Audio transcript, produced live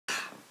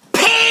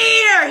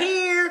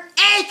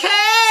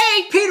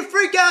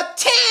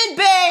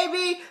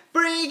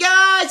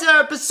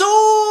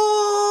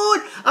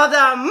episode of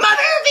the Movie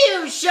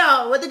Review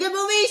Show, where the good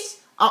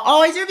movies are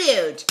always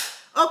reviewed.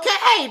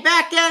 Okay,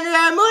 back into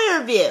our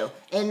movie review.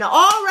 And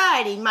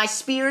alrighty, my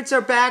spirits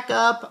are back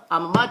up.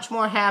 I'm much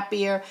more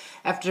happier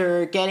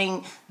after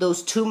getting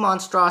those two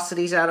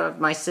monstrosities out of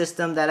my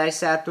system that I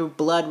sat through,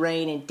 Blood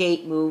Rain and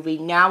Date Movie.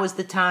 Now is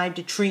the time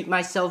to treat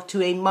myself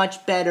to a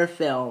much better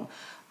film.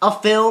 A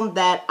film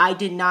that I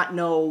did not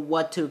know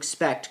what to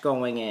expect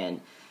going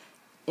in.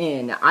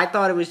 I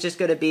thought it was just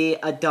going to be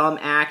a dumb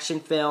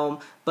action film,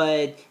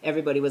 but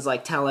everybody was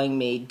like telling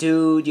me,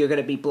 dude, you're going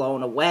to be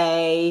blown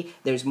away,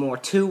 there's more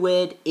to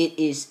it, it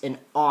is an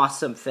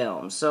awesome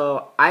film.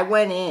 So I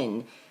went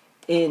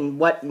in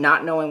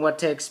not knowing what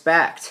to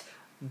expect,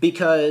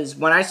 because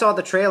when I saw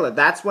the trailer,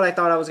 that's what I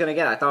thought I was going to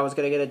get. I thought I was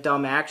going to get a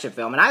dumb action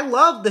film, and I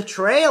loved the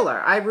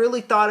trailer. I really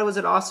thought it was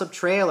an awesome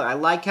trailer. I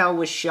like how it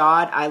was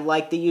shot. I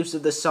like the use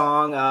of the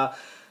song,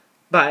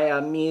 by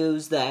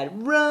Muse, that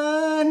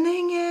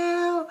running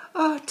out,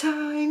 our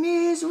time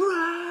is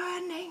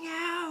running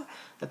out.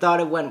 I thought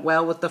it went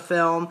well with the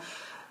film,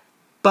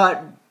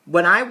 but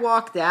when I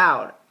walked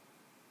out,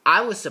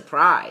 I was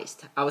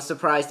surprised. I was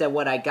surprised at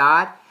what I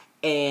got,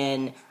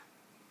 and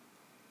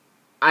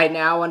I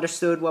now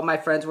understood what my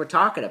friends were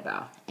talking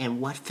about.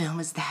 And what film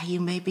is that, you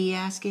may be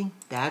asking?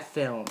 That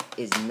film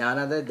is none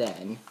other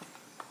than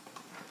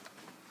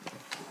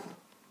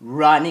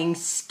Running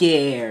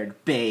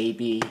Scared,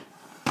 baby.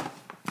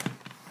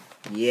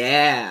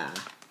 Yeah.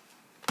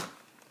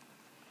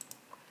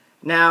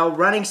 Now,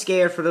 Running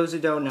Scared, for those who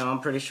don't know,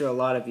 I'm pretty sure a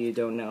lot of you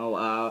don't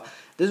know,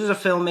 this was a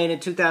film made in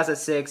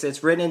 2006.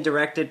 It's written and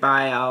directed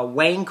by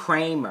Wayne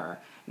Kramer.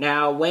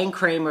 Now, Wayne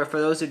Kramer, for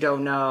those who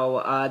don't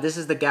know, this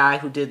is the guy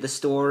who did the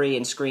story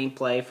and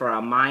screenplay for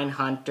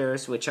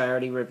Mindhunters, which I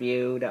already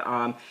reviewed.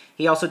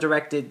 He also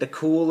directed The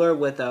Cooler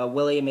with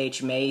William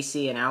H.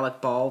 Macy and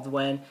Alec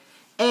Baldwin.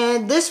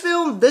 And this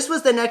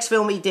was the next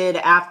film he did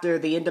after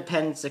the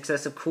independent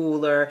success of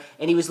Cooler,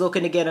 and he was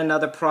looking to get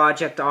another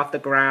project off the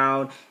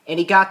ground, and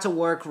he got to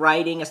work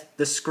writing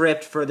the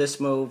script for this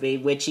movie,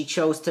 which he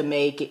chose to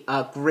make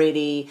a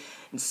gritty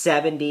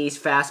 70s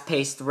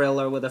fast-paced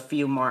thriller with a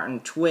few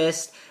Martin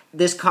twists.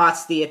 This caught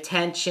the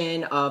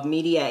attention of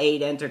Media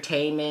 8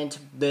 Entertainment.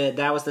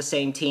 That was the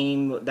same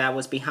team that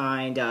was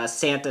behind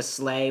Santa's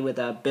Slay with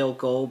Bill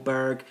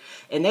Goldberg,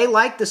 and they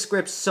liked the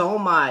script so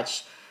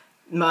much,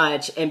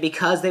 and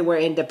because they were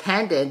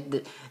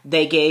independent,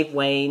 they gave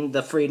Wayne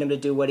the freedom to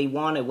do what he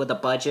wanted with a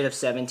budget of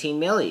 $17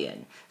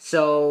 million.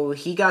 So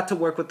he got to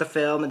work with the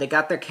film, and they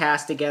got their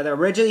cast together.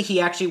 Originally, he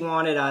actually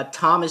wanted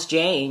Thomas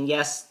Jane,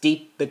 yes,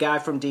 the guy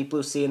from Deep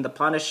Blue Sea and The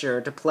Punisher,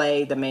 to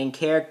play the main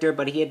character,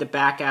 but he had to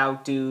back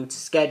out due to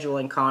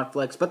scheduling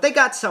conflicts. But they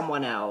got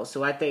someone else,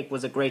 who I think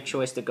was a great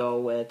choice to go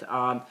with.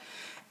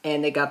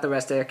 And they got the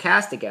rest of their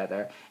cast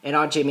together. And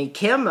on Jimmy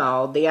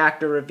Kimmel, the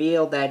actor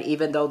revealed that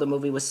even though the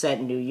movie was set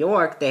in New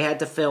York, they had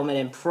to film it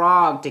in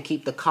Prague to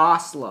keep the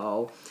costs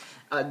low.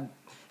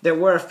 There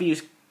were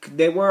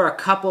a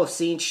couple of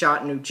scenes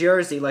shot in New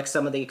Jersey, like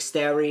some of the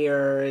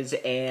exteriors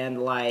and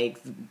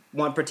like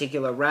one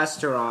particular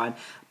restaurant,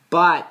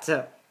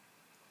 but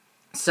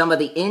some of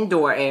the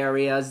indoor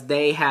areas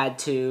they had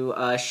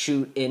to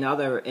shoot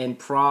in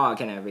Prague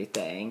and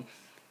everything.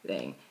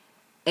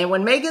 And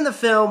when making the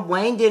film,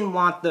 Wayne didn't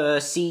want the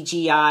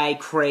CGI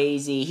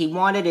crazy. He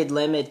wanted it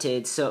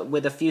limited, so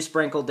with a few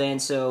sprinkled in,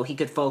 so he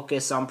could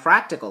focus on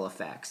practical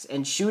effects.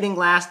 And shooting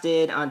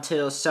lasted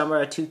until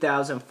summer of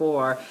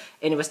 2004,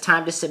 and it was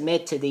time to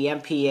submit to the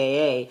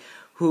MPAA,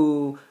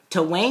 who,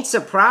 to Wayne's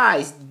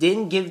surprise,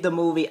 didn't give the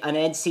movie an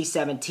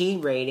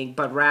NC-17 rating,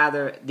 but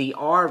rather the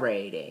R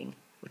rating,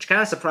 which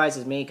kind of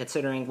surprises me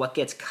considering what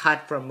gets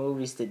cut from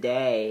movies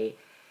today.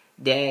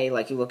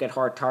 Like you look at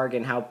Hard Target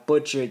and how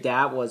butchered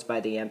that was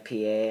by the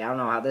MPA. I don't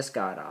know how this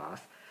got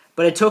off.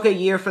 But it took a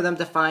year for them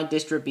to find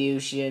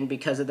distribution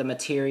because of the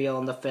material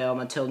in the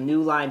film until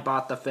New Line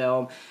bought the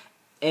film.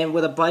 And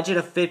with a budget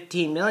of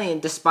 $15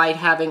 million, despite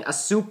having a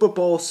Super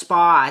Bowl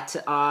spot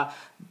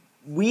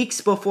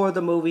weeks before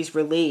the movie's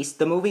release,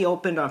 the movie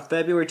opened on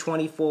February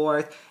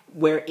 24th,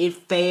 where it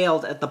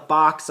failed at the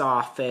box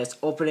office,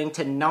 opening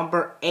to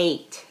number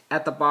 8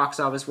 at the box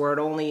office, where it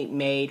only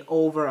made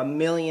over $1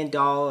 million.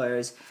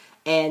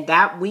 And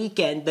that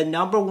weekend, the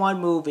 #1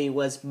 movie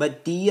was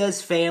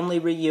Madea's Family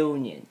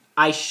Reunion.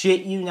 I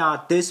shit you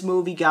not, this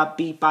movie got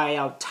beat by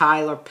a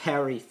Tyler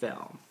Perry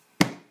film.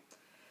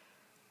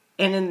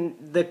 And in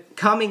the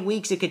coming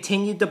weeks, it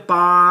continued to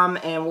bomb,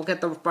 and we'll get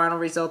the final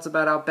results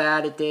about how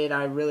bad it did.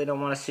 I really don't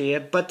want to see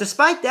it. But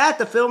despite that,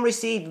 the film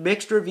received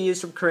mixed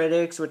reviews from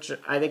critics, which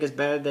I think is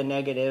better than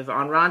negative.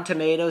 On Rotten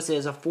Tomatoes, it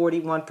has a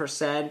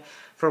 41%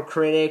 from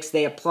critics.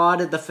 They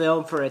applauded the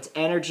film for its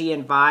energy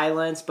and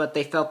violence, but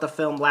they felt the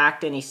film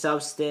lacked any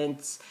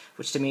substance,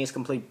 which to me is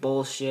complete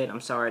bullshit.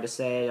 I'm sorry to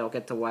say. I'll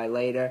get to why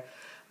later.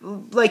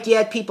 Like, you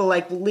had people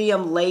like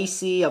Liam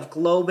Lacey of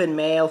Globe and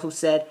Mail who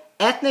said,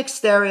 ethnic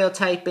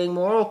stereotyping,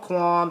 moral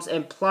qualms,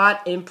 and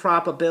plot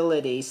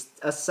improbabilities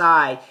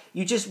aside,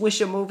 you just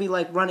wish a movie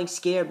like Running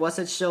Scared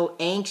wasn't so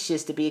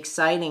anxious to be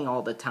exciting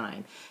all the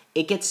time.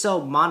 It gets so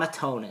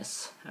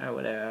monotonous, or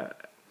whatever.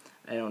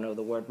 I don't know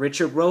the word.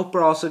 Richard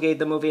Roeper also gave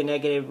the movie a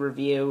negative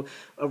review,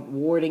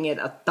 awarding it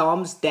a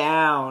thumbs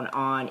down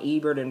on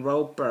Ebert and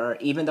Roeper.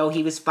 Even though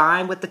he was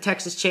fine with the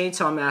Texas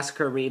Chainsaw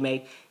Massacre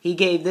remake, he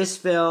gave this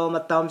film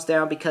a thumbs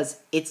down because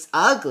it's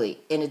ugly,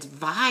 and it's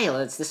vile,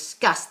 and it's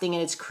disgusting,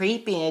 and it's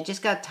creepy, and it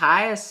just got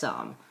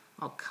tiresome.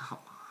 Oh, come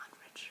on,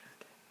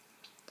 Richard.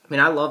 I mean,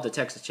 I love the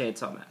Texas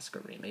Chainsaw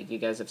Massacre remake. You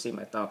guys have seen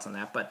my thoughts on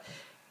that, but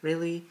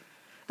really?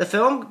 The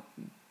film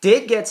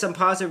did get some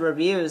positive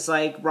reviews,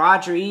 like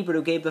Roger Ebert,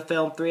 who gave the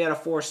film 3 out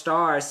of 4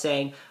 stars,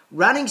 saying,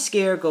 "Running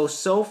Scare goes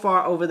so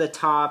far over the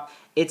top,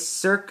 it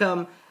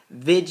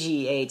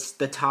circumvigiates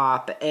the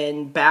top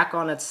and back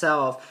on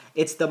itself.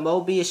 It's the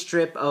Mobius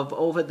strip of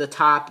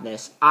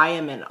over-the-topness. I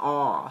am in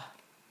awe."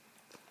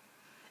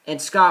 And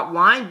Scott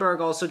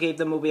Weinberg also gave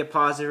the movie a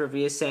positive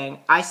review, saying,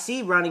 "I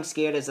see Running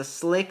Scared as a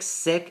slick,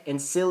 sick,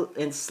 and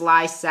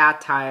sly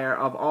satire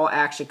of all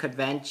action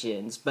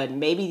conventions, but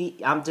maybe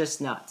I'm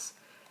just nuts."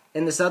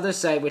 And this other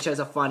site, which has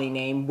a funny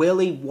name,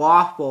 Willy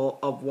Waffle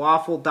of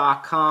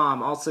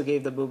Waffle.com, also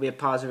gave the movie a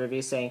positive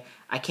review, saying,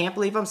 "I can't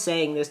believe I'm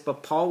saying this,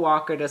 but Paul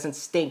Walker doesn't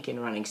stink in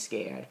Running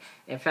Scared.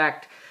 In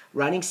fact,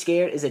 Running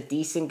Scared is a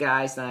decent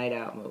guy's night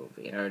out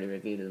movie." And I already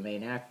reviewed who the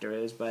main actor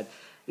is, but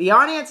the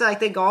audience, I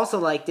think, also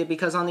liked it,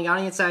 because on the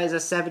audience side is a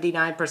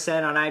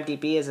 79%, on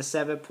IMDb is a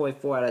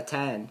 7.4 out of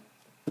 10.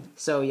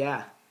 So,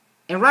 yeah.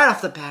 And right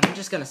off the bat, I'm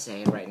just going to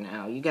say it right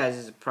now. You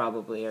guys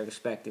probably are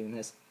expecting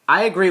this.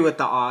 I agree with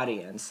the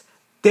audience.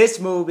 This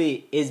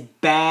movie is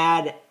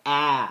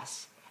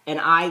badass.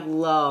 And I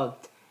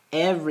loved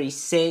every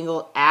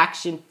single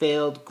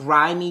action-filled,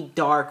 grimy,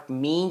 dark,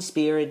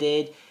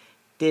 mean-spirited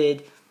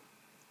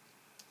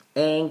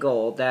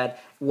angle that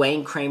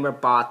Wayne Kramer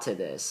brought to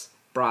this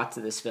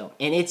film.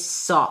 And it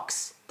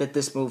sucks that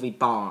this movie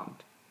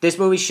bombed. This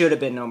movie should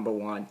have been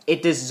 #1.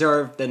 It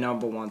deserved the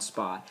 #1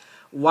 spot.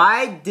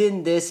 Why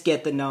didn't this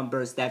get the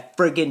numbers that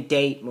friggin'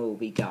 Date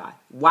movie got?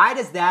 Why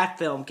does that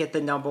film get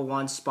the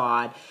 #1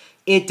 spot?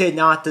 It did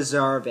not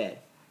deserve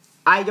it.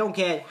 I don't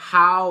get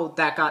how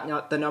that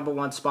got the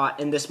 #1 spot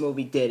and this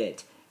movie did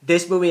it.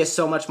 This movie has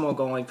so much more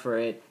going for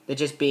it than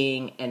just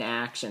being an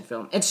action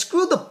film. And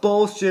screw the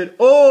bullshit.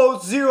 Oh,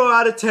 0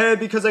 out of 10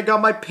 because I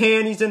got my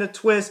panties in a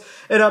twist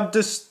and I'm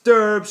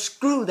disturbed.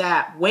 Screw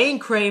that. Wayne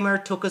Kramer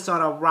took us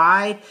on a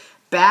ride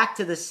back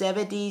to the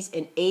 70s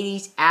and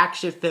 80s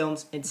action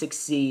films and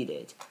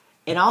succeeded.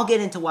 And I'll get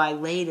into why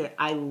later.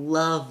 I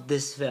love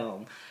this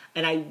film.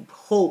 And I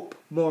hope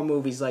more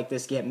movies like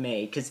this get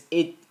made, because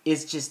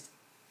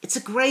it's a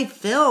great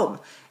film.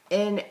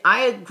 And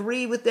I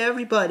agree with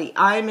everybody.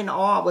 I'm in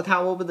awe with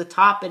how over the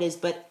top it is,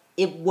 but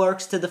it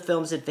works to the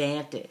film's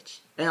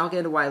advantage. And I'll get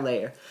into why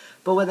later.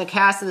 But when the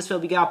cast of this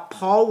film, you got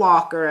Paul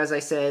Walker, as I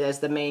said, as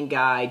the main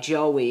guy,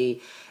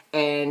 Joey.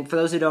 And for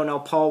those who don't know,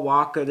 Paul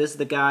Walker, this is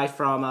the guy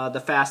from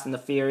The Fast and the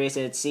Furious.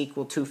 It's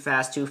sequel to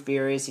Fast, Too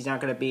Furious. He's not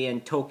going to be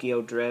in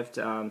Tokyo Drift.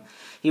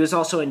 He was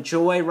also in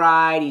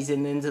Joyride. He's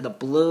in Into the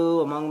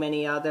Blue, among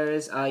many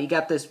others. You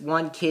got this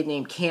one kid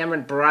named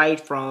Cameron Bright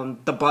from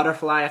The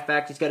Butterfly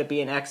Effect. He's going to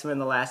be in X-Men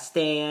The Last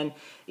Stand.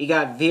 You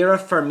got Vera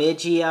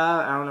Farmiga.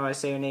 I don't know how to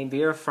say her name.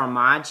 Vera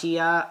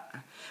Farmiga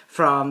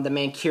from The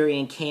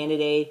Manchurian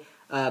Candidate.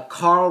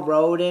 Carl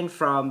Roden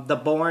from The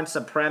Bourne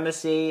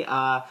Supremacy.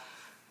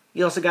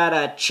 You also got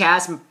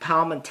Chaz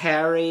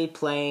Palminteri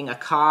playing a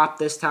cop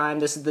this time.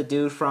 This is the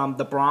dude from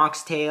The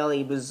Bronx Tale.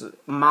 He was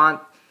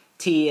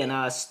Monty and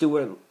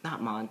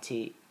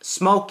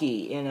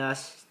Smokey in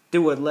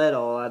Stuart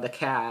Little, the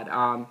cat.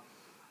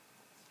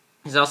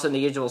 He's also in The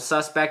Usual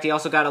Suspect. He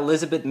also got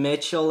Elizabeth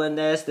Mitchell in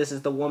this. This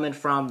is the woman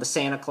from The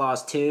Santa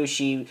Claus 2.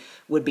 She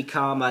would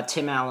become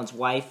Tim Allen's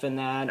wife in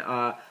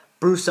that.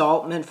 Bruce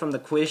Altman from The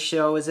Quiz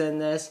Show is in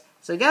this.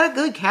 So you got a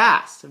good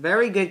cast, a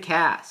very good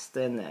cast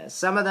in this.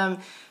 Some of them,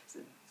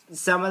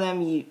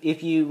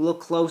 if you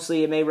look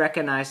closely, you may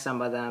recognize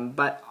some of them,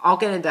 but I'll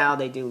get into how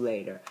they do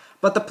later.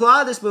 But the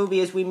plot of this movie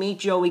is we meet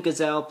Joey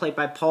Gazelle, played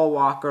by Paul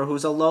Walker,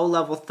 who's a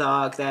low-level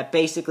thug that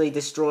basically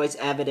destroys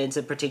evidence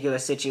in a particular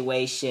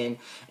situation,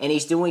 and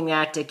he's doing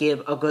that to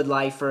give a good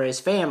life for his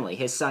family.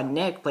 His son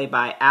Nick, played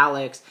by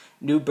Alex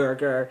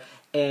Neuberger,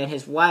 and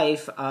his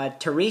wife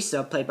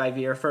Teresa, played by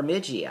Vera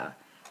Farmiga.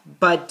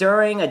 But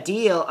during a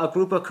deal, a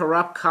group of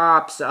corrupt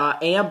cops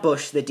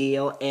ambush the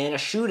deal, and a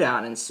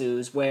shootout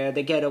ensues where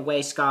they get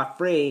away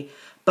scot-free.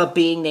 But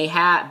being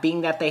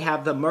that they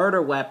have the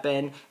murder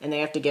weapon and they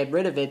have to get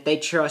rid of it, they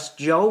trust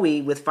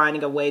Joey with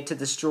finding a way to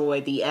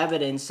destroy the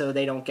evidence so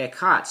they don't get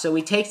caught. So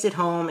he takes it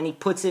home and he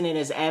puts it in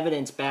his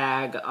evidence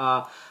bag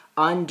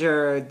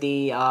under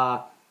the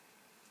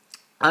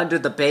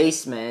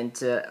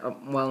basement,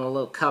 well, in a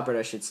little cupboard,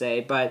 I should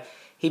say. But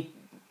he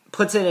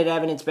puts it in an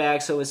evidence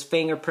bag so his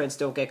fingerprints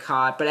don't get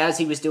caught. But as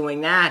he was doing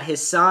that,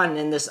 his son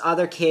and this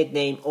other kid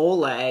named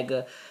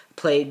Oleg,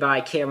 played by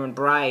Cameron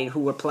Bright,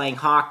 who were playing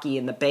hockey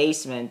in the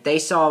basement, they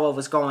saw what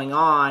was going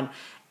on.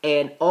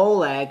 And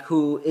Oleg,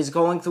 who is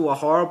going through a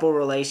horrible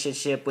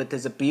relationship with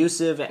his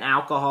abusive and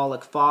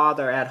alcoholic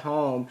father at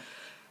home,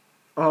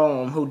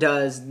 home who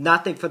does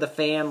nothing for the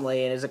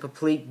family and is a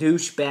complete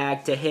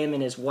douchebag to him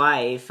and his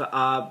wife.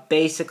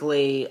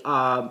 Basically,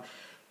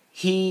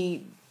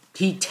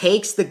 he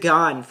takes the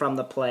gun from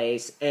the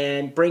place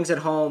and brings it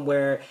home,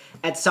 where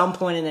at some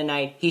point in the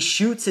night he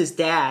shoots his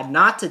dad,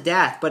 not to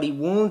death, but he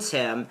wounds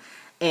him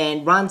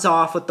and runs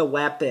off with the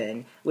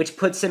weapon, which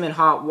puts him in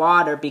hot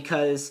water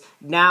because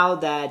now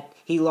that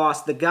he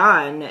lost the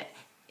gun,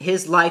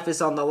 his life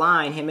is on the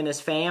line, him and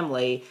his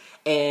family,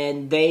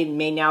 and they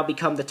may now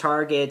become the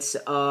targets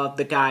of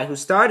the guy who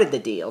started the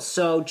deal.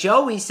 So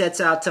Joey sets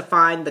out to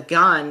find the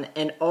gun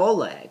and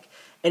Oleg.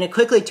 And it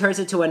quickly turns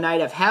into a night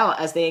of hell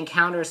as they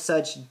encounter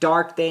such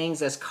dark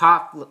things as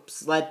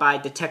cops led by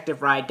Detective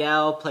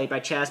Rydell, played by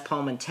Chaz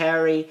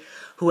Palminteri,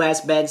 who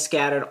has men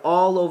scattered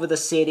all over the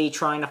city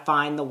trying to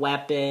find the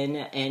weapon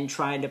and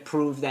trying to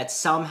prove that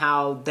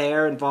somehow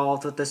they're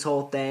involved with this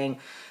whole thing.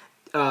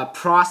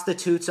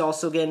 Prostitutes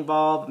also get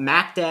involved,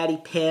 Mac Daddy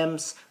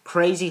pimps,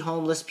 crazy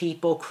homeless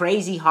people,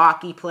 crazy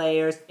hockey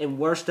players, and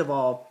worst of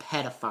all,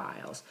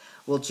 pedophiles.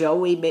 Well,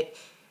 Joey...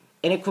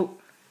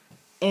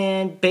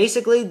 And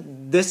basically,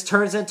 this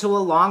turns into a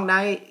long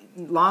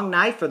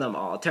night for them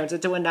all. It turns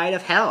into a night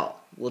of hell.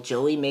 Will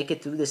Joey make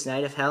it through this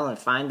night of hell and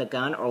find the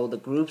gun, or will the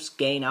groups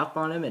gain up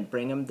on him and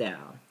bring him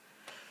down?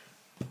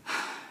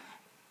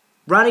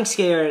 Running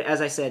Scared,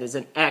 as I said, is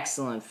an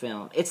excellent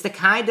film. It's the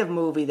kind of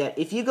movie that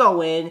if you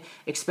go in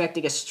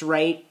expecting a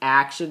straight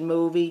action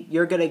movie,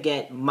 you're going to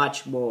get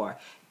much more.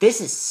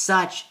 This is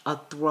such a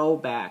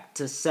throwback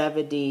to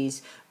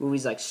 70s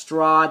movies like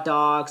Straw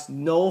Dogs,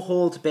 No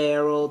Holds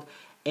Barreled,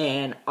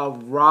 and a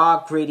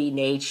raw, gritty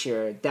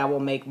nature that will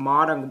make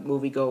modern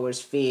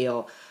moviegoers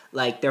feel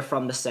like they're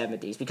from the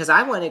 70s. Because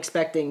I wasn't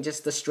expecting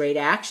just a straight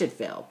action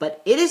film.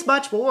 But it is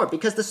much more,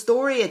 because the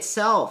story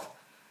itself...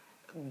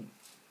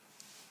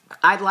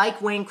 I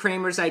like Wayne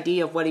Kramer's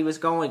idea of what he was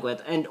going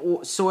with, and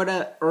sort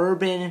of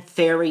urban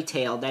fairy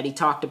tale that he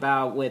talked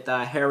about with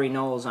Harry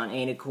Knowles on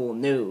Ain't It Cool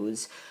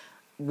News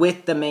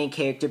with the main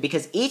character,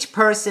 because each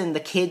person the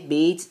kid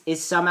meets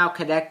is somehow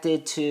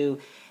connected to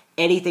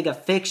anything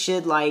of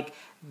fiction. Like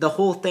the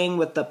whole thing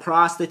with the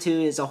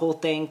prostitute is a whole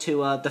thing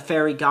to the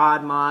fairy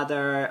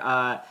godmother,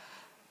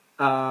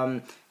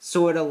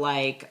 sort of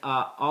like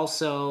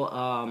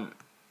also...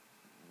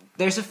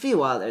 There's a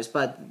few others,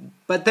 but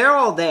they're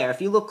all there. If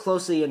you look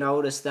closely, you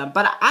notice them.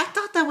 But I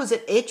thought that was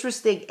an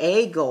interesting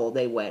angle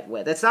they went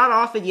with. It's not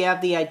often you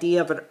have the idea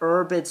of an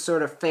urban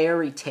sort of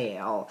fairy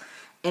tale,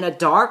 and a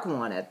dark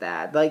one at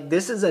that. Like,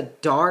 this is a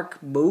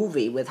dark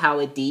movie with how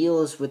it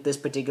deals with this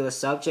particular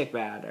subject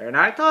matter. And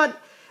I thought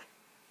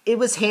it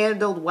was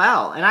handled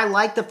well. And I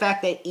like the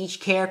fact that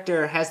each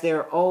character has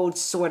their own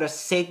sort of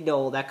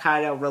signal that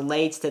kind of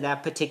relates to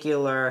that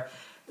particular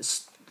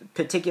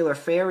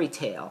fairy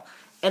tale.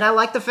 And I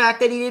like the fact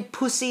that he didn't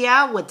pussy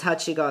out with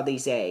touching on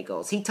these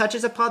angles. He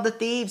touches upon the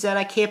themes that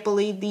I can't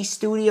believe these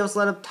studios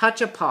let him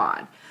touch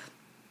upon,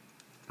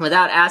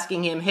 without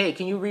asking him, hey,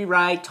 can you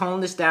rewrite,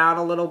 tone this down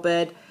a little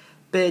bit?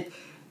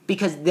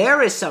 Because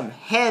there is some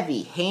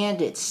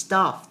heavy-handed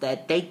stuff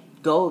that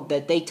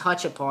they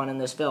touch upon in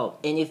this film.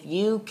 And if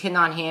you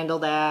cannot handle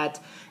that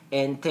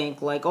and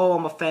think like, oh,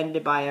 I'm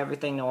offended by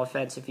everything, no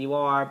offense if you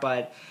are,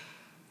 but...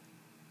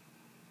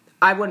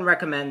 I wouldn't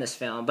recommend this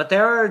film, but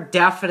there are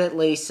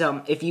definitely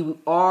some, if you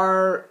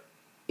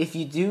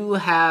do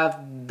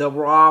have the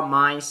raw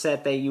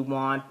mindset that you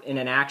want in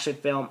an action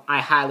film,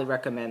 I highly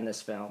recommend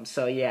this film.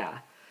 So yeah.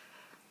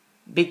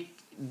 And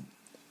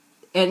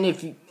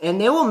they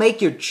will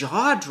make your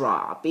jaw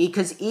drop,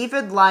 because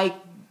even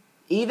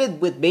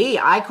with me,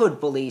 I couldn't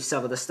believe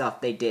some of the stuff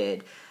they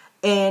did.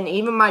 And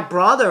even my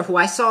brother, who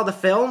I saw the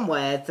film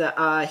with,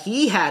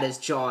 he had his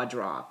jaw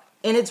drop.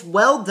 And it's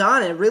well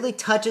done. It really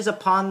touches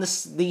upon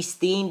these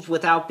themes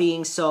without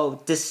being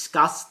so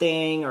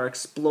disgusting or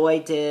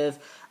exploitive,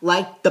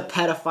 like the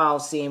pedophile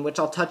scene, which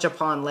I'll touch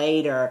upon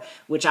later,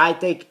 which I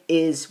think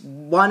is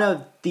one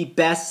of the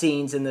best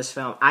scenes in this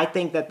film. I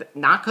think that,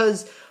 not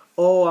because,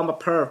 oh, I'm a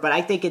perv, but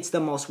I think it's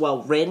the most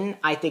well-written,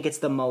 I think it's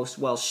the most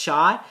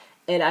well-shot,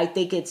 and I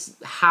think it's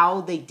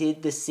how they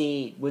did the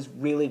scene was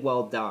really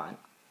well done.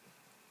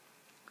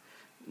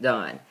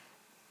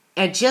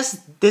 And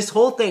just this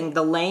whole thing,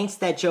 the lengths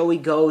that Joey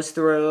goes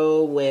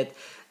through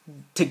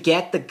to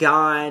get the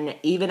gun,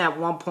 even at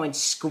one point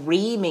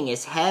screaming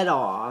his head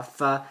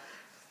off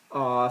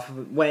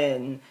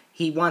when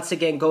he once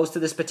again goes to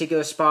this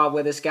particular spot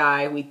where this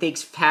guy who he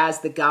thinks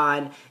has the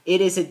gun, it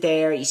isn't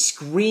there, he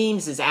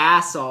screams his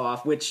ass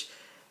off, which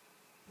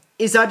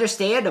is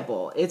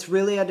understandable. It's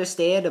really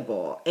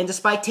understandable. And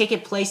despite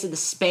taking place in the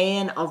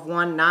span of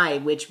one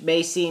night, which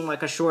may seem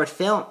like a short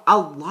film, a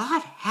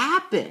lot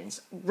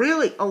happens.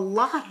 Really, a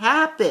lot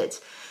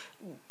happens.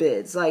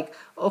 It's like,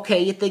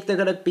 okay, you think they're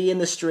going to be in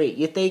the street.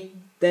 You think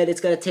that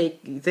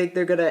you think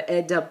they're going to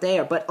end up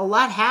there. But a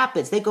lot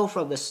happens. They go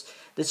from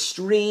the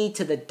street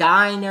to the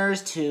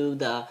diners to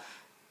the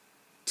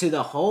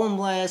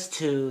homeless,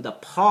 to the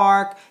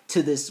park,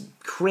 to this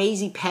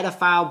crazy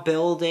pedophile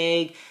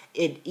building,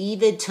 and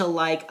even to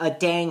like a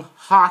dang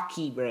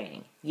hockey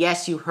ring.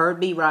 Yes, you heard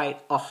me right,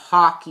 a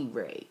hockey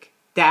rink.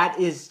 that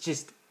is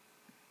just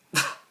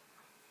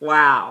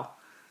wow.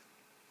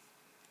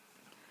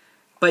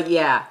 But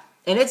yeah,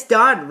 and it's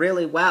done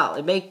really well.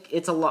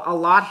 A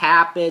lot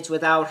happens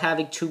without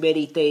having too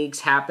many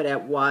things happen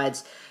at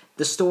once.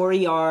 The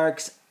story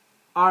arcs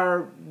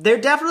they're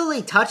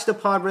definitely touched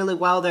upon really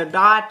well. There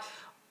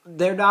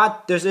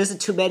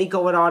isn't too many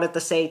going on at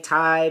the same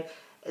time.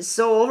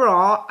 So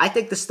overall, I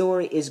think the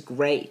story is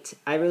great.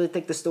 I really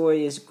think the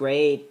story is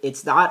great.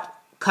 It's not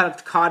kind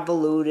of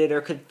convoluted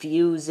or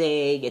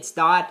confusing. It's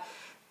not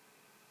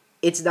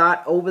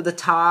over the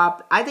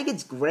top. I think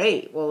it's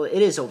great. Well,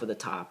 it is over the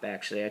top,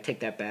 actually. I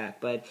take that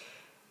back. But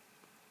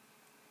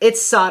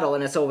it's subtle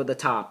in its over the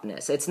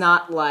topness. It's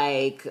not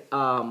like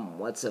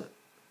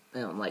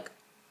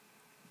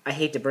I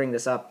hate to bring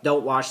this up.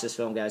 Don't watch this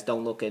film, guys.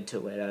 Don't look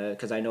into it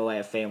because I know I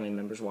have family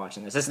members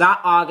watching this. It's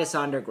not August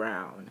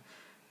Underground.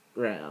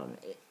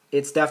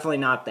 It's definitely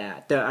not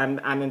that.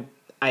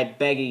 I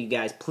beg you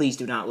guys, please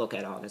do not look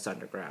at August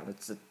Underground.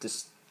 It's a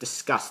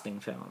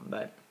disgusting film,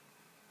 but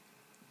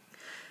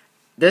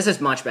this is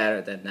much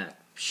better than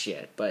that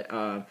shit. But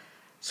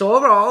so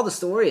overall, the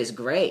story is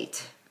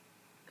great.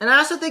 And I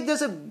also think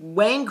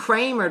Wayne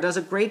Kramer does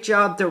a great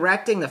job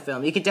directing the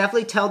film. You can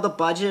definitely tell the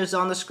budget is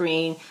on the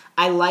screen.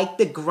 I like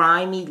the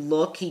grimy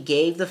look he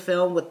gave the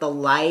film with the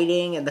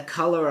lighting and the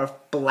color of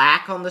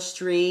black on the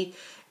street.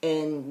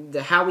 And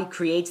how he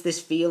creates this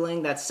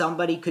feeling that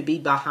somebody could be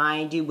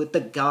behind you with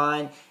the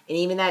gun. And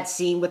even that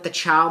scene with the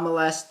child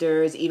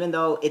molesters, even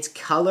though it's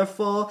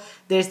colorful,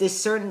 there's this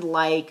certain,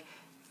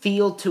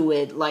 feel to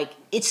it.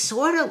 It's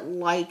sort of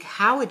like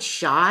how it's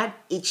shot.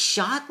 It's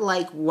shot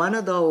like one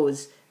of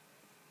those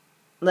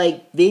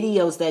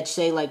videos that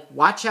say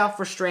watch out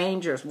for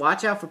strangers,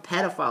 watch out for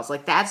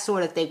pedophiles, that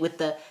sort of thing with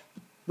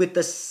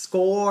the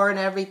score and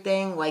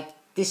everything,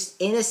 this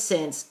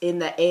innocence in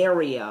the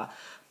area,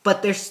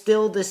 but there's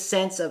still this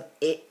sense of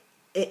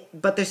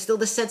but there's still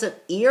this sense of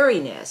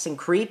eeriness and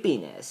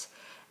creepiness,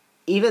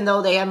 even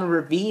though they haven't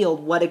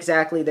revealed what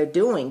exactly they're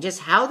doing.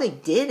 Just how they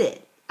did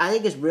it, I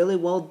think is really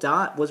well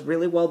done.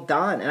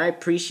 And I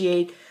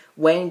appreciate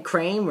Wayne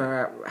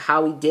Kramer,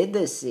 how he did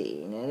this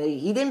scene. And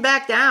he didn't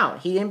back down.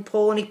 He didn't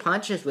pull any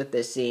punches with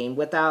this scene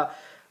without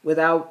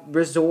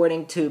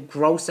resorting to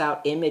gross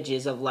out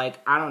images of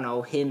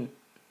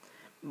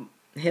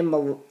him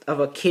of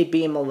a kid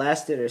being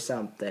molested or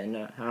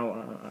something.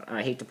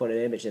 I hate to put an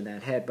image in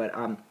that head, but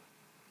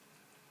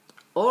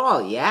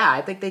overall, yeah,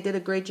 I think they did a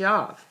great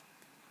job.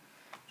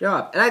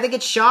 And I think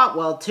it's shot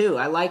well, too.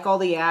 I like all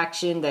the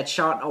action that's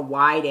shot in a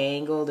wide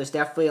angle. There's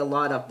definitely a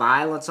lot of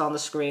violence on the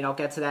screen. I'll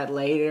get to that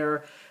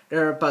later.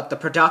 But the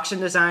production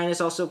design is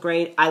also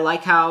great. I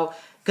like how...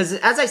 Because,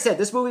 as I said,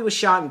 this movie was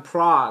shot in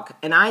Prague.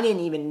 And I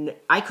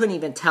couldn't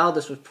even tell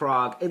this was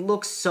Prague. It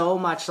looks so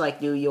much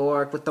like New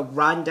York with the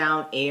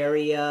rundown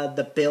area,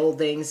 the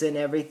buildings and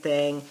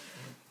everything.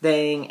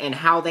 And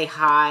how they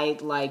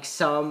hide,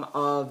 some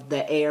of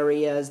the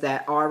areas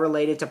that are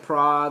related to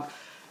Prague.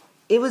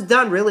 It was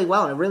done really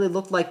well, and it really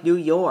looked like New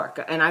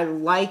York. And I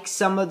like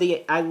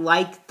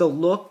the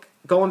look,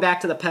 going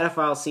back to the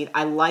pedophile scene,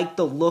 I like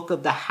the look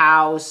of the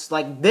house.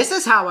 This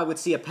is how I would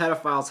see a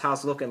pedophile's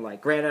house looking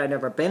like. Granted, I've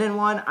never been in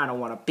one. I don't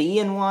want to be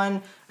in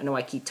one. I know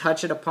I keep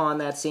touching upon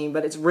that scene,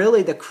 but it's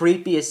really the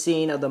creepiest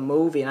scene of the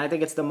movie, and I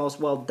think it's the most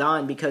well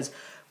done, because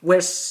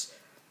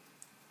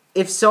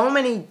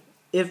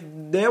if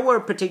there were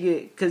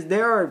because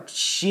there are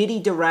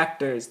shitty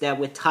directors that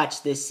would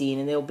touch this scene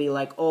and they'll be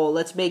like, oh,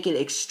 let's make it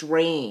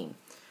extreme,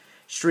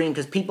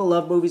 because people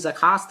love movies like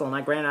Hostel,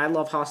 and granted, I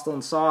love Hostel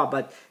and Saw,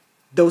 but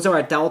those are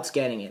adults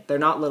getting it. They're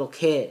not little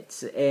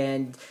kids,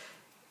 and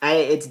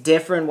it's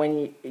different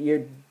when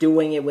you're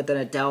doing it with an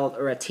adult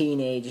or a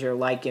teenager,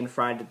 like in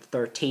Friday the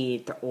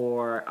 13th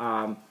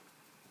or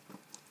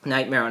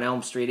Nightmare on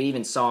Elm Street, or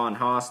even Saw and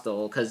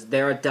Hostel, because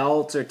they're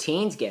adults or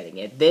teens getting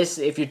it. This,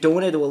 if you're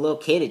doing it to a little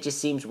kid, it just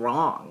seems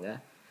wrong.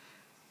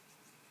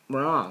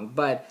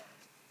 But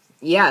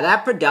yeah,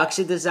 that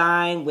production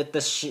design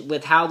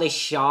with how they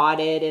shot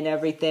it and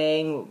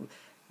everything,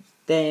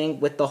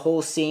 with the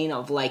whole scene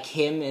of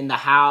him in the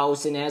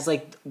house, and it has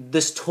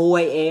this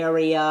toy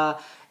area,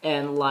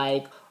 and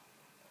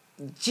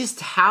just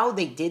how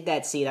they did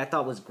that scene, I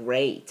thought was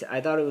great.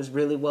 I thought it was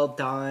really well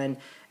done.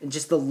 And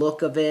just the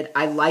look of it.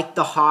 I like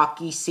the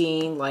hockey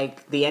scene,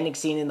 the ending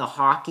scene in the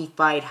hockey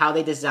fight, how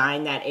they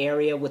designed that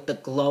area with the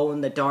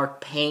glow-in-the-dark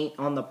paint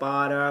on the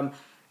bottom,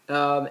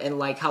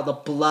 and how the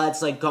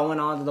blood's going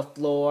onto the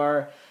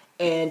floor.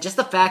 And just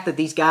the fact that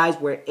these guys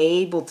were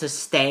able to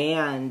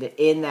stand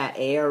in that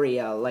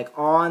area,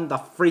 on the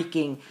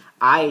freaking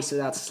ice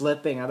without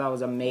slipping, I thought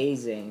was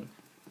amazing.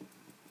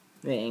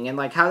 And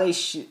how they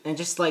and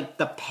just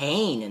the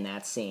pain in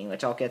that scene,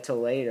 which I'll get to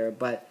later,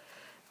 but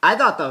I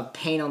thought the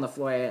paint on the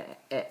floor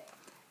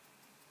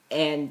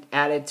and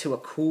added to a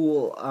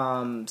cool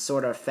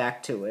sort of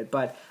effect to it.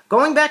 But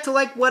going back to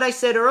what I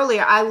said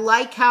earlier, I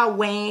like how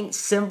Wayne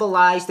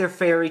symbolized their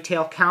fairy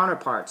tale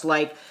counterparts.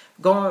 I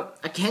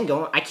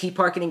keep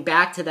harkening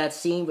back to that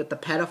scene with the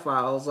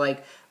pedophiles.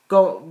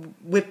 go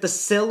with the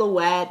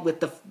silhouette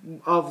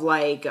of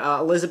like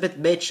Elizabeth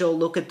Mitchell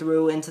looking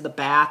through into the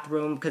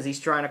bathroom because he's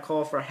trying to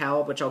call for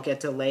help, which I'll get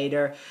to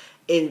later.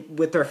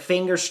 With her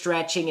finger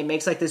stretching, it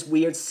makes like this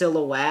weird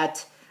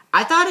silhouette.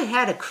 I thought it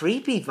had a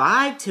creepy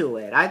vibe to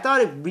it. I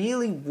thought it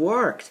really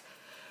worked.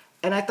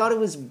 And I thought it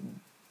was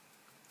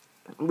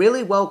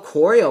really well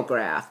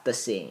choreographed, the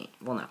scene.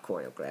 Well, not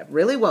choreographed.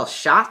 Really well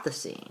shot, the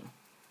scene.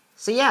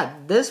 So yeah,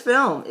 this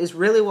film is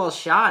really well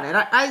shot. And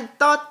I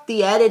thought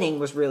the editing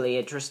was really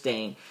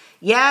interesting.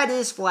 Yeah, it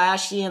is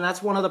flashy, and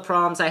that's one of the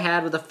problems I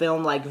had with a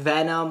film like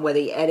Venom, where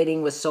the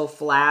editing was so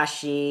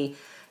flashy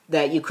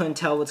that you couldn't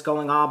tell what's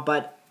going on.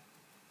 But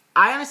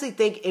I honestly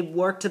think it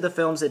worked to the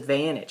film's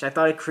advantage. I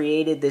thought it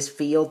created this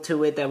feel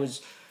to it that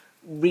was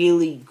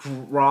really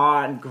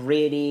raw and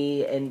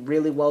gritty and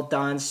really well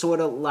done.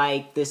 Sort of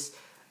like this,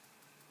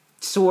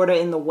 sort of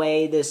in the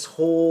way this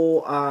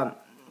whole,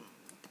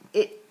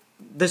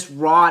 this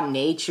raw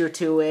nature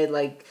to it.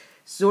 Like,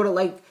 sort of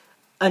like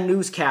a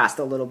newscast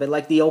a little bit.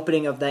 Like the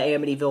opening of the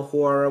Amityville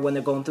Horror when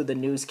they're going through the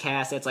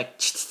newscast. It's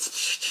like,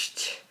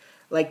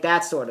 like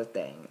that sort of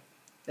thing.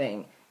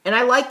 And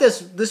I like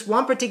this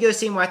one particular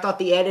scene where I thought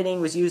the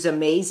editing was used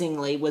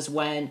amazingly was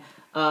when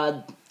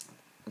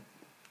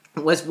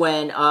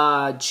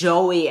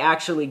Joey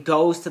actually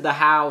goes to the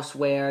house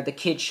where the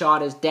kid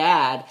shot his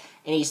dad,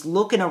 and he's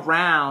looking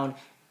around,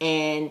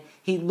 and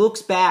he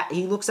looks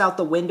out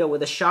the window where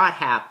the shot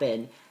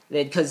happened,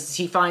 because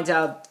he finds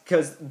out,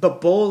 because the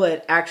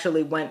bullet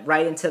actually went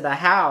right into the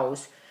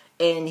house,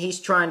 and he's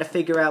trying to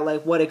figure out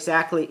like what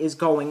exactly is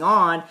going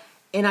on,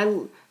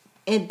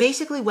 and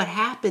basically what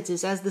happens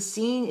is as the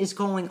scene is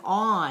going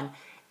on,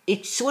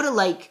 it sort of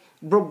like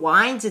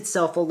rewinds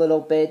itself a little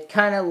bit,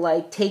 kind of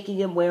like taking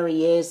him where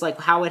he is, like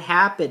how it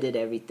happened and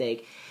everything.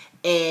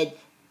 And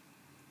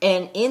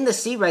in the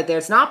scene right there,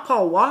 it's not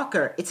Paul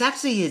Walker, it's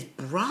actually his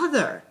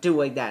brother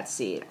doing that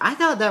scene. I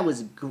thought that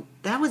was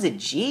a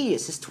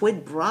genius, his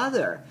twin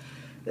brother.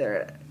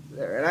 There.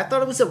 And I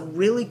thought it was a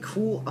really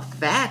cool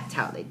effect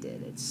how they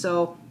did it.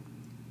 So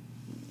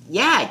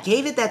yeah, it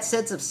gave it that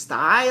sense of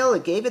style,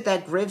 it gave it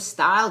that grim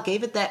style, it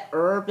gave it that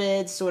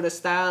urban sort of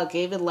style, it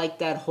gave it like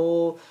that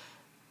whole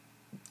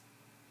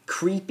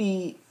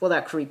creepy,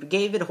 it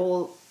gave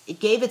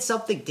it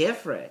something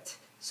different.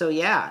 So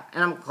yeah,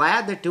 and I'm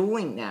glad they're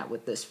doing that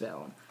with this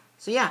film.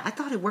 So yeah, I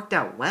thought it worked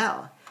out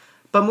well.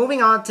 But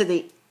moving on to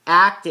the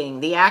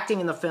acting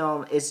in the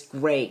film is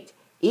great.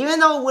 Even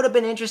though it would have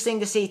been interesting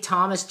to see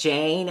Thomas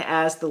Jane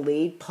as the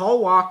lead, Paul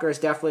Walker is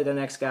definitely the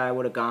next guy I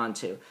would have gone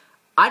to.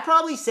 I'd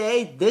probably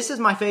say this is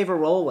my favorite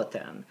role with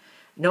him.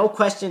 No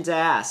questions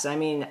asked. I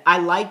mean, I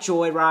like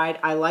Joyride.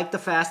 I like the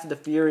Fast and the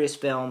Furious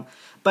film.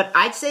 But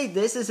I'd say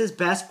this is his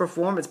best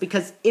performance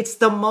because it's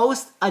the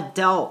most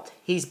adult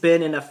he's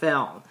been in a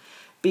film.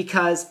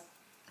 Because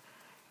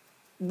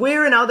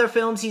where in other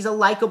films he's a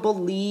likable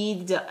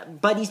lead,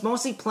 but he's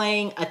mostly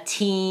playing a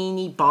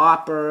teeny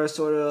bopper,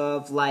 sort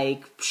of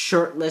like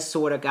shirtless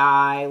sort of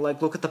guy.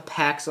 Like, look at the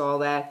pecs, all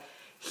that.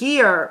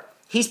 Here,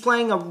 he's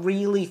playing a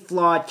really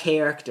flawed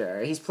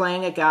character. He's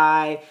playing a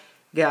guy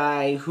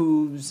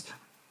who's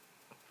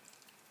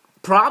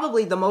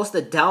probably the most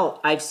adult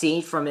I've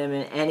seen from him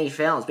in any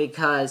films,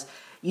 because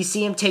you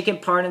see him taking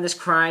part in this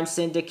crime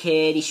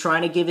syndicate. He's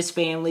trying to give his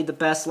family the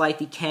best life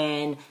he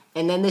can.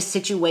 And then this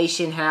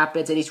situation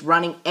happens, and he's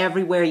running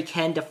everywhere he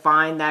can to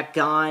find that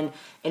gun.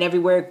 And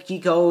everywhere he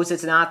goes,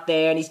 it's not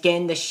there. And he's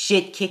getting the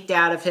shit kicked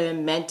out of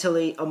him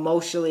mentally,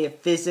 emotionally, and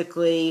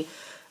physically.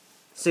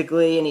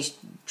 And he's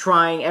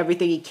trying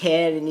everything he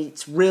can. And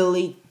it's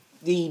really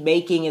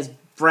making his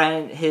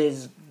friend,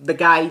 the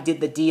guy he did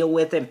the deal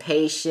with,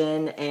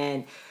 impatient.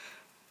 And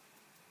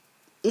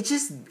it's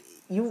just,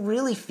 you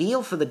really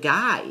feel for the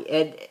guy.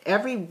 And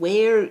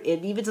everywhere,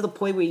 and even to the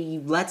point where he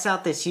lets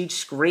out this huge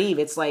scream,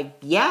 it's like,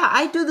 yeah,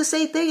 I'd do the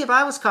same thing if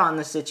I was caught in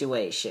this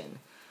situation.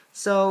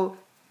 So,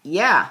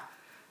 yeah.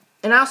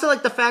 And I also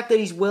like the fact that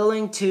he's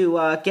willing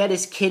to get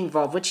his kid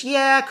involved, which,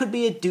 yeah, could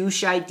be a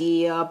douche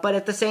idea, but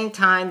at the same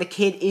time, the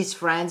kid is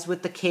friends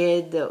with the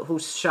kid who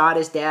shot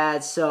his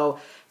dad, so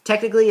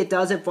technically it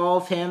does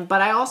involve him,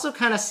 but I also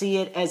kind of see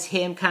it as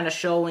him kind of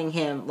showing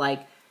him,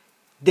 like,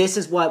 this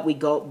is what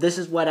this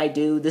is what I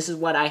do, this is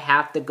what I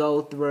have to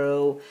go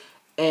through,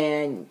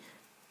 and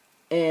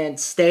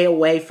stay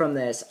away from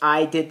this.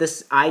 I did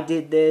this, I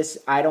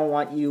don't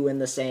want you in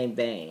the same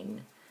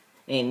vein.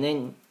 And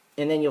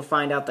then you'll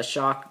find out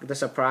the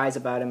surprise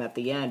about him at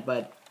the end,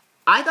 but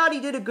I thought he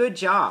did a good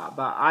job.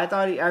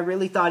 I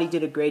really thought he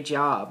did a great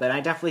job, and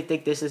I definitely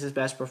think this is his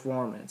best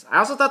performance. I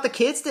also thought the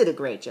kids did a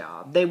great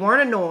job. They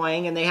weren't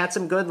annoying, and they had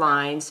some good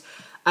lines.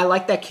 I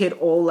like that kid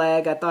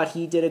Oleg. I thought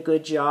he did a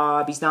good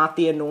job. He's not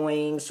the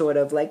annoying sort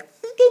of like,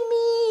 look at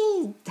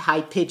me,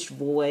 high-pitched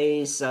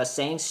voice,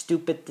 saying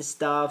stupid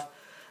stuff.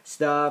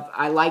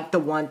 I like the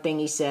one thing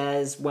he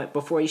says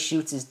before he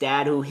shoots his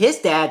dad, who his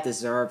dad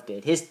deserved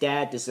it. His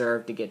dad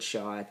deserved to get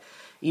shot.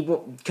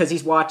 Because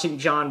he's watching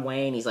John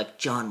Wayne. He's like,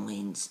 John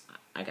Wayne's,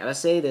 I gotta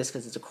say this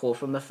because it's a quote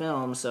from the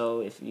film, so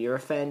if you're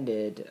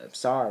offended, I'm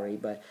sorry,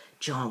 but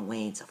John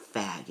Wayne's a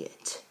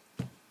faggot.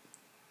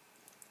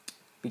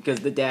 because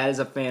the dad is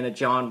a fan of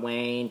John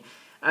Wayne.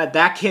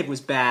 That kid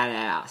was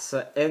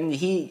badass, and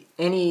he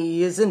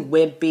isn't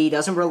wimpy.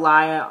 Doesn't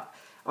rely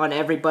on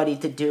everybody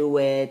to do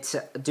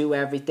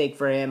everything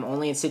for him.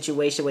 Only in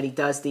situation when he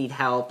does need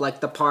help, like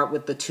the part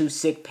with the two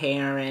sick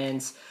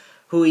parents,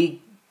 who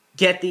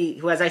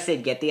as I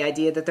said, get the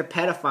idea that they're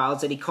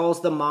pedophiles, and he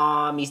calls the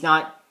mom. He's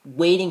not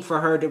waiting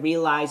for her to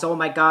realize, oh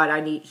my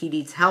God, he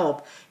needs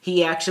help.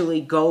 He actually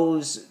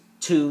goes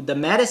to the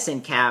medicine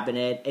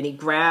cabinet and he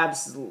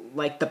grabs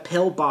like the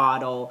pill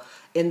bottle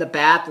in the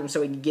bathroom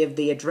so he can give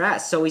the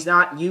address. So he's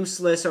not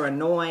useless or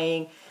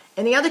annoying.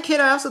 And the other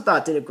kid I also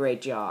thought did a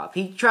great job.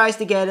 He tries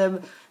to get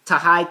him to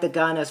hide the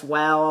gun as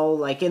well,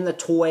 like in the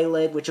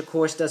toilet, which of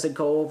course doesn't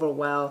go over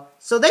well.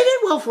 So they did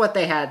well for what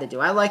they had to do.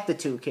 I like the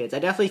two kids. I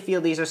definitely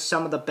feel these are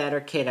some of the better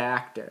kid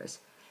actors.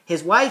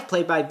 His wife,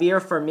 played by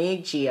Vera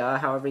Farmiga,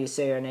 however you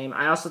say her name,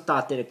 I also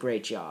thought did a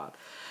great job.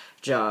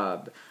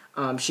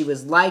 She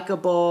was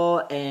likable,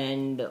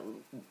 and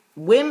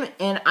women,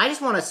 and I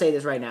just want to say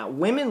this right now,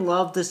 women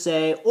love to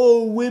say,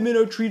 oh, women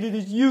are treated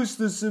as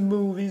useless in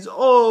movies.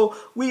 Oh,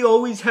 we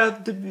always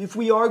have to, if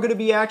we are going to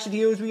be action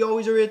heroes, we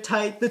always are in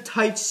the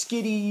tight,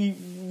 skinny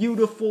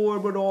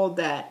uniform and all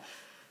that.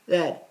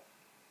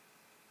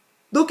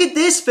 Look at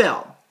this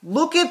film.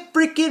 Look at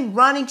freaking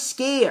Running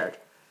Scared.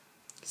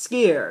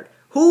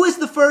 Who is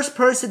the first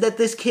person that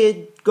this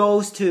kid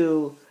goes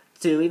to,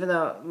 even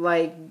though,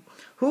 like,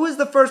 who is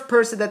the first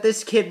person that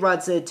this kid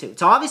runs into?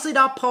 It's obviously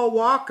not Paul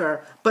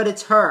Walker, but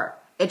it's her.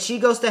 And she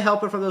goes to help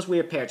her from those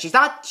weird parents.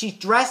 She's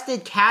dressed in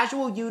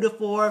casual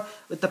uniform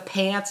with the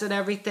pants and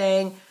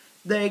everything.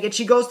 And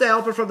she goes to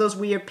help her from those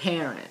weird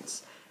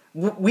parents.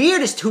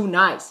 Weird is too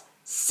nice.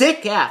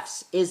 Sick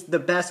F's is the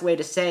best way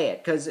to say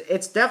it, because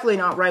it's definitely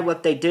not right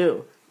what they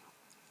do.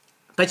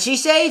 But she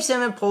saves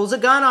him and pulls a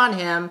gun on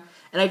him.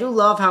 And I do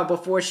love how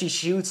before she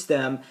shoots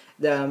them,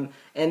 and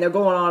they're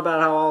going on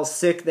about how all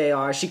sick they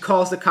are, she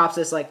calls the cops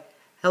and it's like,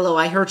 hello,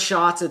 I heard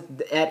shots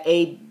at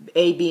A,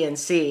 B, and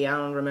C. I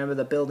don't remember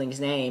the building's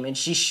name. And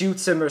she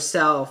shoots him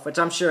herself, which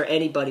I'm sure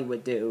anybody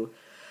would do.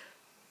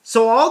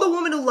 So all the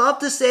women who love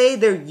to say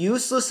they're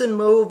useless in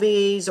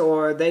movies,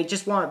 or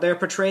they're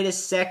portrayed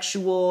as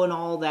sexual and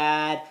all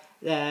that,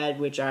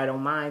 which I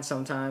don't mind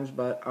sometimes,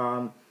 but,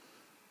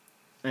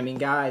 I mean,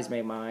 guys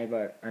may mind,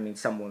 but, I mean,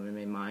 some women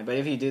may mind. But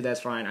if you do, that's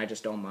fine. I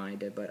just don't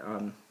mind it. But,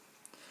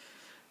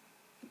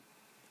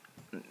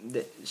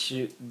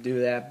 do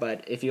that.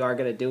 But if you are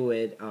going to do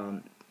it,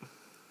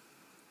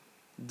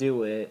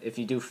 do it. If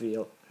you do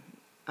feel...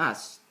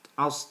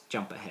 I'll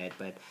jump ahead,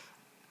 but...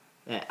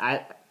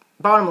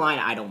 bottom line,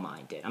 I don't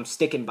mind it. I'm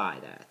sticking by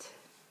that.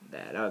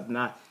 I'm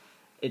not...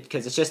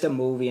 Because it's just a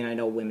movie, and I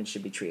know women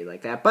should be treated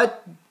like that.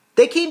 But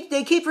they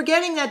keep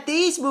forgetting that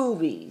these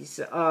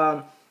movies...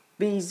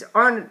 These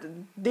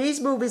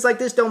movies like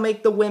this don't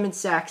make the women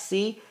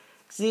sexy.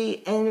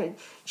 See, and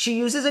she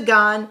uses a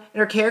gun, and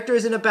her character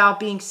isn't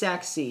about being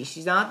sexy.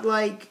 She's not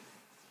like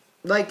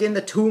in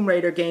the Tomb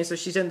Raider game, so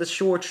she's in the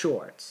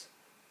shorts.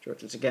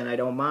 Which again, I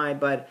don't mind,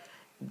 but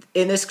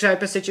in this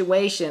type of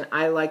situation,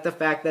 I like the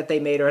fact that they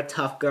made her a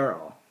tough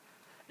girl.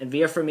 And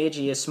Vera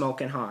Farmiga is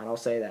smoking hot, I'll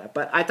say that.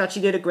 But I thought she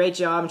did a great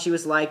job, and she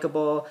was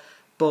likable.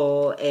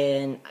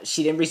 And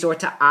she didn't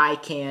resort to eye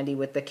candy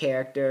with the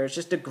character. It's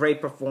just a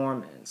great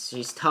performance.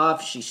 She's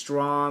tough, she's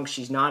strong,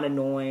 she's not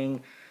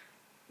annoying.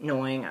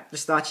 I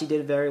just thought she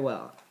did very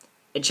well.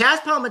 And Chaz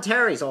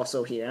Palminteri's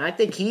also here, and I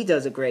think he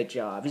does a great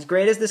job. He's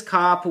great as this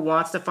cop who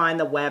wants to find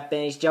the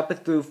weapon. He's jumping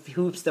through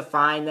hoops to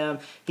find them.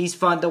 He's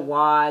fun to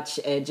watch,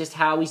 and just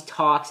how he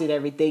talks and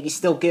everything. He's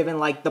still giving,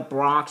 like, the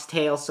Bronx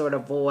Tale sort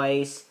of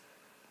voice,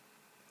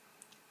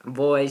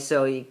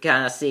 so you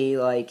kind of see,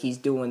 like, he's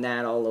doing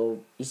that all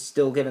over. He's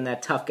still giving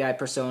that tough guy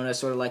persona,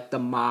 sort of like the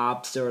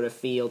mob sort of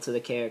feel to the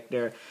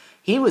character.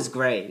 He was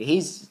great.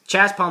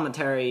 Chaz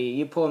Palminteri,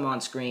 you pull him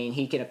on screen,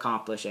 he can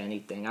accomplish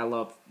anything.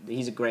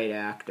 He's a great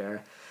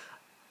actor.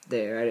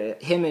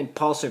 Him and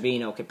Paul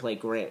Sorvino can play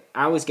great.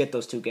 I always get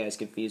those two guys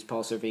confused,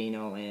 Paul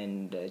Sorvino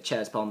and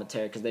Chaz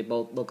Palminteri, because they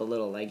both look a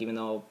little like, even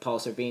though Paul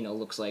Sorvino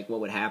looks like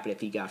what would happen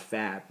if he got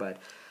fat, but...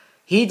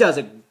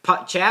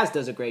 Chaz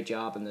does a great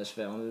job in this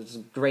film. It was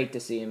great to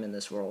see him in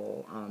this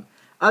role.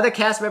 Other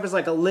cast members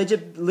like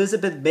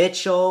Elizabeth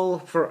Mitchell,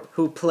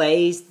 who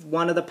plays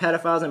one of the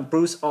pedophiles, and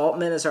Bruce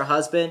Altman as her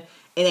husband.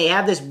 And they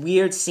have this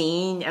weird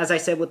scene, as I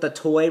said, with the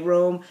toy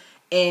room.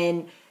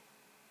 And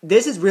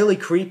this is really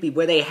creepy,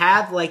 where they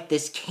have like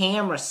this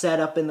camera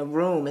set up in the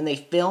room and they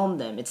film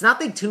them. It's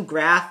nothing too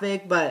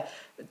graphic, but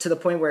to the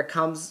point where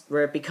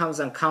it becomes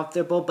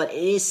uncomfortable, but it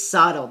is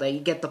subtle that you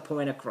get the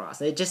point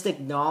across. It just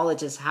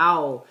acknowledges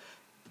how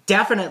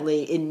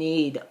definitely in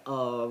need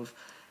of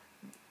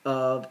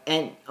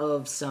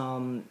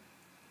some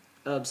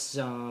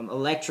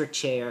electric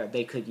chair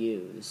they could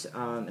use.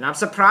 And I'm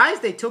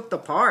surprised they took the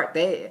part.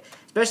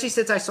 Especially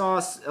since I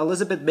saw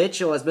Elizabeth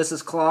Mitchell as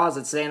Mrs. Claus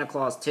in Santa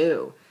Claus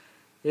 2.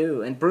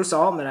 And Bruce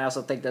Altman I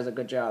also think does a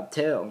good job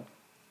too.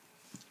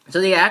 So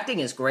the acting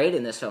is great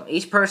in this film.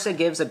 Each person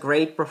gives a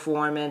great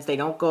performance. They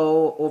don't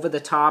go over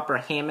the top or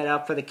ham it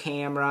up for the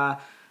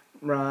camera.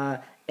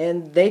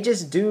 And they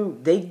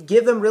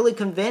give them really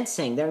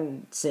convincing. They're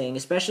saying,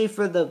 especially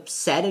for the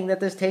setting that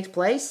this takes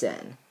place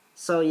in.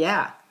 So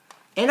yeah.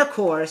 And of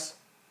course,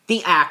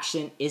 the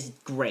action is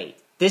great.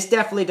 This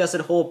definitely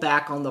doesn't hold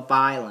back on the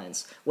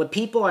violence. When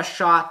people are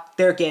shot,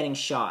 they're getting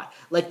shot.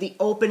 Like the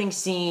opening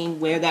scene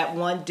where that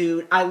one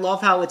dude, I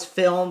love how it's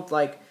filmed,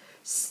 like,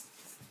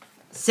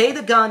 say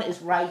the gun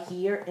is right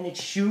here and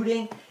it's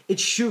shooting, it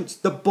shoots.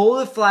 The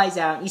bullet flies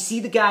out and you see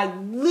the guy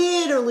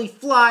literally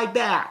fly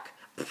back.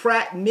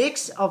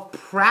 Mix of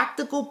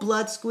practical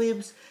blood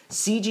squibs,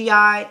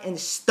 CGI, and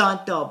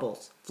stunt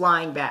doubles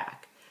flying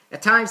back.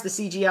 At times the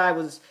CGI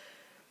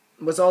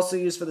was also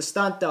used for the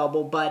stunt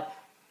double, but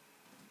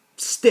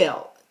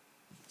still,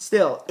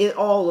 it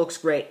all looks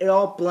great. It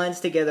all blends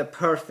together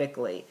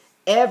perfectly.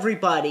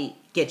 Everybody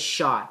gets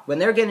shot. When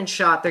they're getting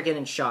shot, they're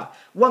getting shot.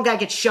 One guy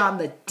gets shot in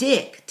the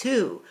dick,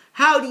 too.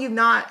 How can you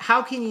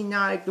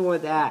not ignore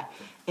that?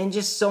 And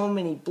just so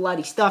many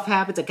bloody stuff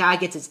happens. A guy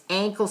gets his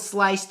ankle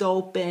sliced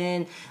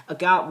open.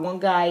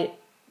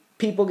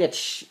 People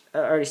get, I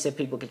already said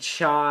people get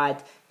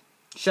shot.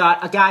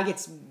 A guy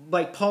gets,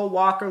 like Paul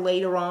Walker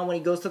later on when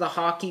he goes to the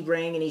hockey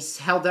ring and he's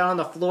held down on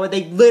the floor.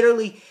 They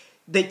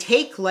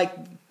take like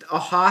a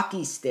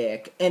hockey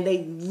stick and they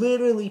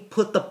literally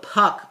put the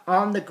puck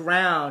on the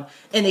ground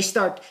and they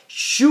start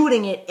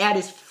shooting it at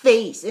his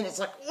face. And it's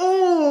like,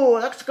 oh,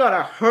 that's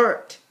gotta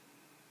hurt.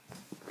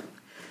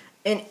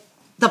 And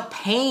the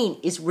pain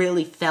is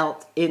really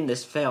felt in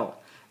this film.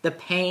 The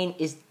pain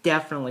is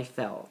definitely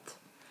felt.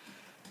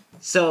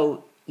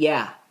 So,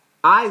 yeah,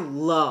 I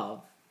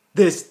love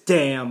this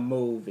damn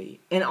movie.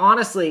 And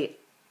honestly,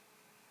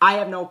 I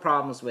have no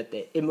problems with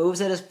it. It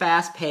moves at a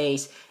fast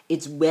pace.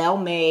 It's well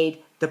made.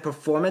 The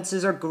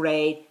performances are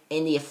great.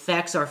 And the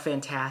effects are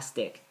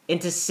fantastic.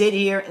 And to sit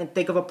here and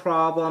think of a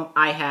problem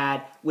I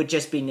had would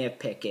just be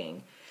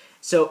nitpicking.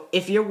 So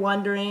if you're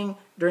wondering,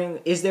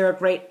 is there a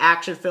great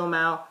action film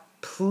out?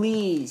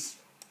 Please,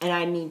 and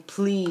I mean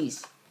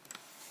please,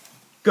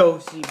 go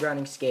see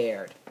Running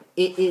Scared.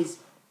 It is,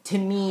 to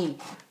me,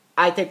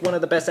 I think one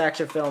of the best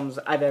action films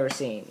I've ever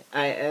seen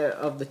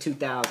of the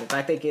 2000s.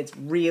 I think it's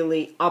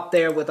really up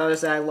there with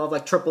others that I love,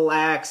 like Triple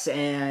X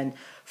and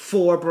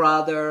Four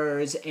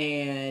Brothers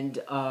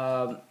and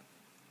what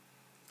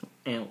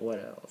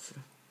else?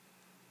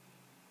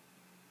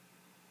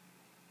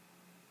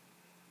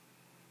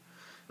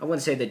 I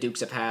wouldn't say the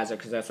Dukes of Hazzard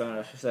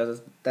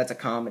because that's a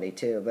comedy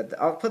too, but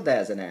I'll put that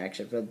as an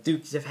action. But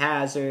Dukes of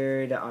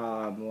Hazzard,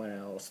 what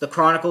else? The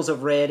Chronicles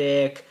of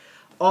Riddick,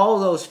 all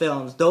those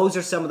films. Those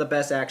are some of the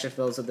best action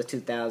films of the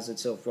 2000s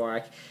so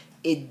far.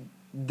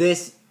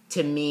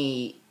 To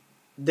me,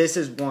 this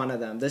is one of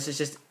them. This is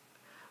just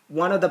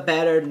one of the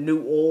better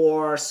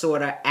noir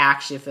sort of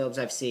action films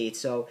I've seen.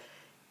 So,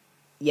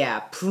 yeah,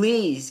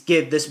 please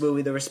give this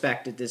movie the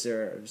respect it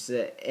deserves,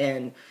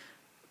 and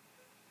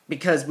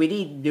because we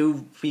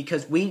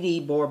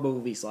need more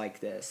movies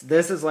like this.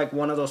 This is like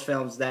one of those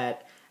films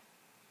that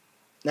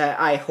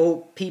I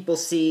hope people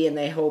see, and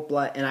I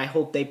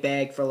hope they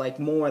beg for like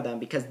more of them,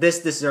 because this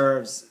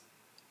deserves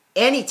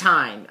any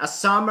time, a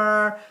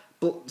summer,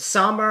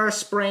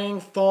 spring,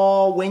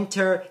 fall,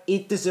 winter,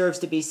 it deserves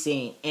to be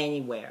seen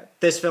anywhere.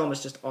 This film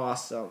is just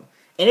awesome,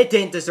 and it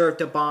didn't deserve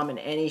to bomb in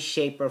any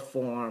shape or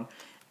form.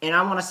 And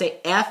I want to say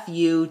F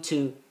you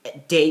to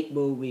Date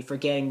Movie for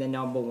getting the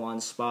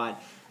 #1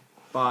 spot.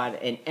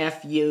 And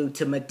F you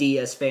to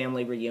Medea's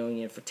Family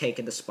Reunion for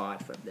taking the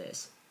spot from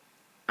this.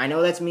 I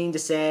know that's mean to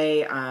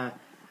say,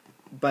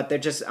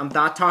 but I'm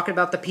not talking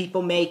about the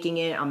people making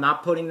it. I'm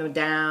not putting them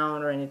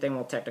down or anything.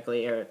 Well,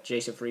 technically,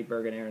 Jason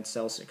Freeberg and Aaron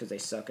Seltzer, because they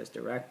suck as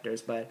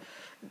directors, but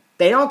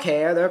they don't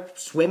care. They're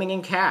swimming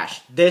in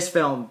cash. This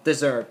film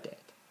deserved it.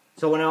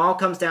 So when it all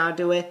comes down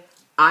to it,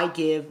 I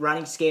give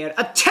Running Scared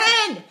a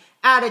 10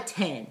 out of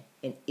 10,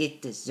 and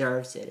it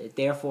deserves it. It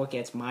therefore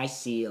gets my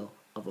seal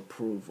of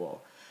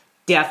approval.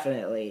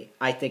 Definitely,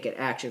 I think an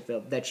action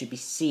film that should be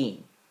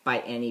seen by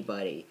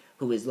anybody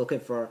who is looking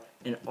for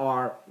an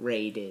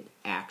R-rated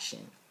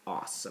action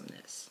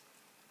awesomeness.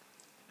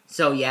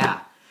 So yeah,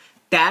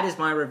 that is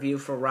my review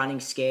for Running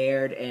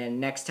Scared, and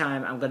next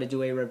time I'm going to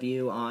do a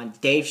review on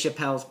Dave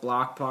Chappelle's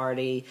Block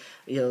Party.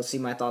 You'll see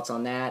my thoughts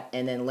on that,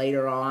 and then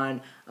later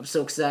on, I'm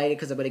so excited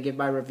because I'm going to give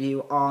my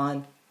review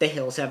on The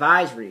Hills Have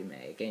Eyes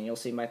remake, and you'll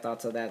see my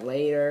thoughts on that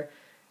later,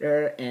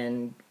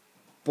 and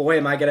boy,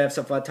 am I going to have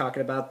some fun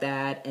talking about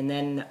that. And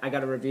then I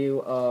got a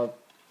review of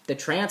The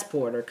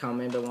Transporter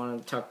coming. Been wanting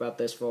to talk about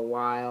this for a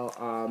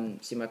while.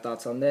 See my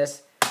thoughts on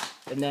this.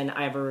 And then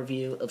I have a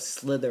review of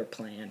Slither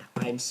Plan.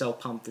 I'm so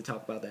pumped to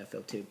talk about that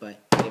film too. But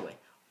anyway,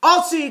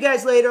 I'll see you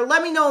guys later.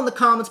 Let me know in the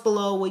comments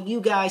below what you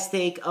guys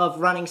think of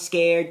Running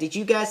Scared. Did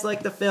you guys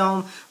like the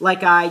film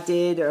like I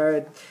did?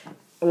 Or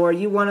are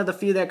you one of the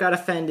few that got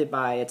offended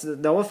by it?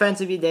 No offense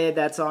if you did.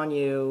 That's on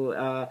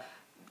you.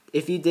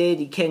 If you did,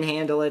 you can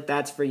handle it.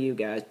 That's for you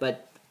guys.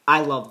 But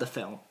I love the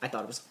film. I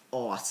thought it was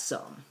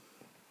awesome.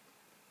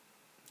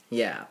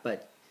 Yeah,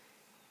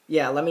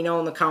 let me know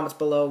in the comments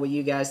below what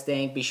you guys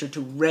think. Be sure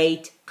to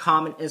rate,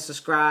 comment, and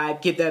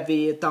subscribe. Give that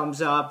video a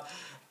thumbs up.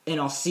 And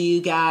I'll see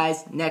you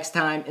guys next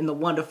time in the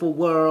wonderful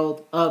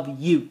world of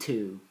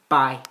YouTube.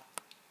 Bye.